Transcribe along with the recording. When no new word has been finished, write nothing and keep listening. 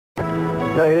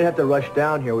No, you didn't have to rush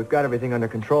down here. We've got everything under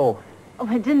control. Oh,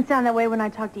 it didn't sound that way when I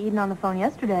talked to Eden on the phone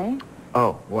yesterday.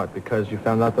 Oh, what? Because you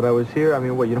found out that I was here? I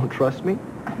mean, what, you don't trust me?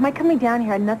 My coming down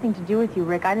here had nothing to do with you,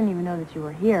 Rick. I didn't even know that you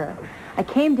were here. I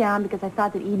came down because I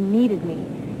thought that Eden needed me.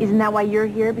 Isn't that why you're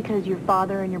here? Because your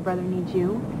father and your brother need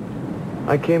you?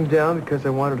 I came down because I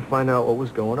wanted to find out what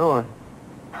was going on.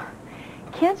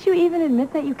 Can't you even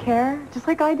admit that you care, just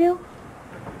like I do?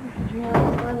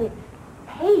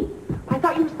 Hey, I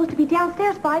thought you were supposed to be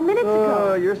downstairs 5 minutes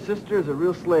ago. Your sister is a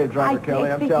real slave driver, Kelly,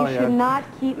 I'm telling you. I think you should not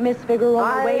keep Miss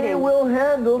Figueroa waiting. I will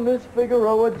handle Miss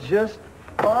Figueroa just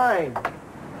fine.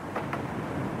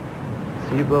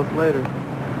 See you both later.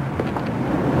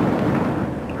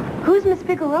 Who's Miss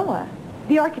Figueroa?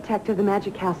 The architect of the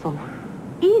Magic Castle.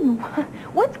 Eden,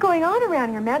 what's going on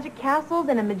around here? Magic castles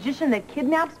and a magician that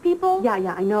kidnaps people?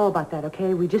 Yeah, I know about that,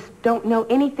 okay? We just don't know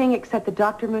anything except that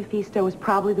Dr. Mephisto is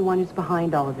probably the one who's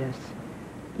behind all of this.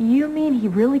 You mean he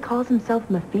really calls himself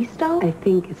Mephisto? I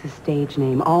think it's a stage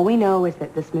name. All we know is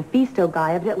that this Mephisto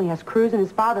guy evidently has Cruz and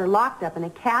his father locked up in a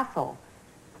castle.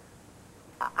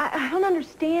 I don't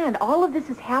understand. All of this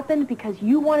has happened because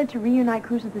you wanted to reunite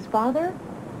Cruz with his father?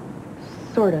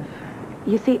 Sort of.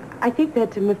 You see, I think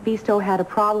that Mephisto had a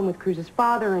problem with Cruz's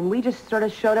father, and we just sort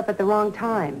of showed up at the wrong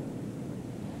time.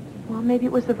 Well, maybe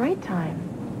it was the right time.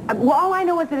 Well, all I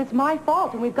know is that it's my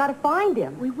fault, and we've got to find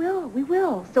him. We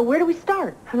will. So where do we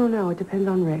start? I don't know. It depends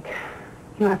on Rick.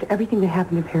 You know, after everything that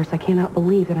happened in Paris, I cannot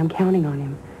believe that I'm counting on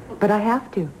him. But I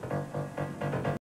have to.